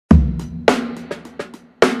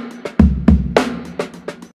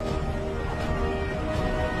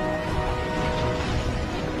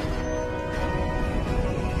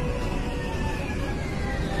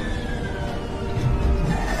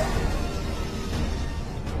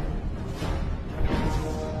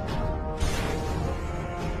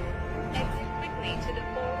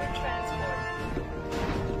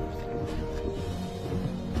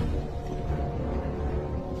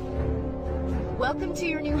Welcome to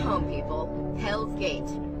your new home, people. Hell's Gate.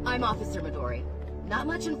 I'm Officer Midori. Not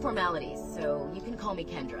much in formalities, so you can call me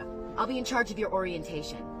Kendra. I'll be in charge of your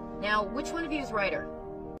orientation. Now, which one of you is Ryder?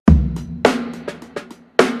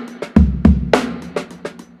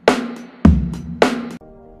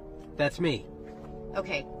 That's me.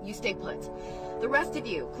 Okay, you stay put. The rest of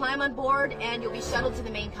you, climb on board and you'll be shuttled to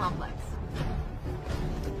the main complex.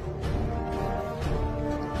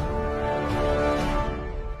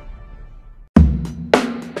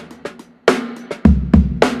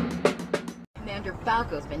 Commander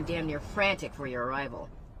Falco's been damn near frantic for your arrival.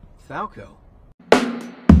 Falco?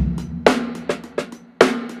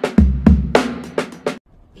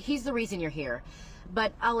 He's the reason you're here,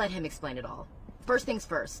 but I'll let him explain it all. First things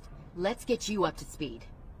first, let's get you up to speed.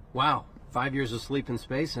 Wow, 5 years of sleep in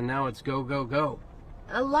space and now it's go, go, go.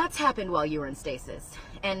 A lot's happened while you were in stasis,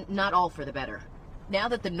 and not all for the better. Now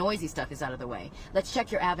that the noisy stuff is out of the way, let's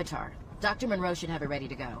check your avatar. Dr. Monroe should have it ready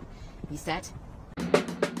to go. You set?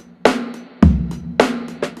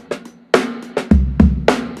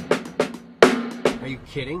 Are you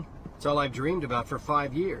kidding? It's all I've dreamed about for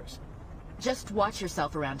 5 years. Just watch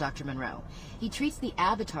yourself around Dr. Monroe. He treats the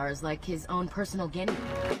avatars like his own personal guinea.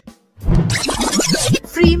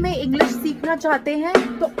 Free में English सीखना चाहते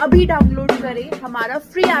हैं तो अभी download करें हमारा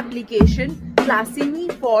free application क्लासीमी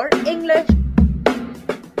for English.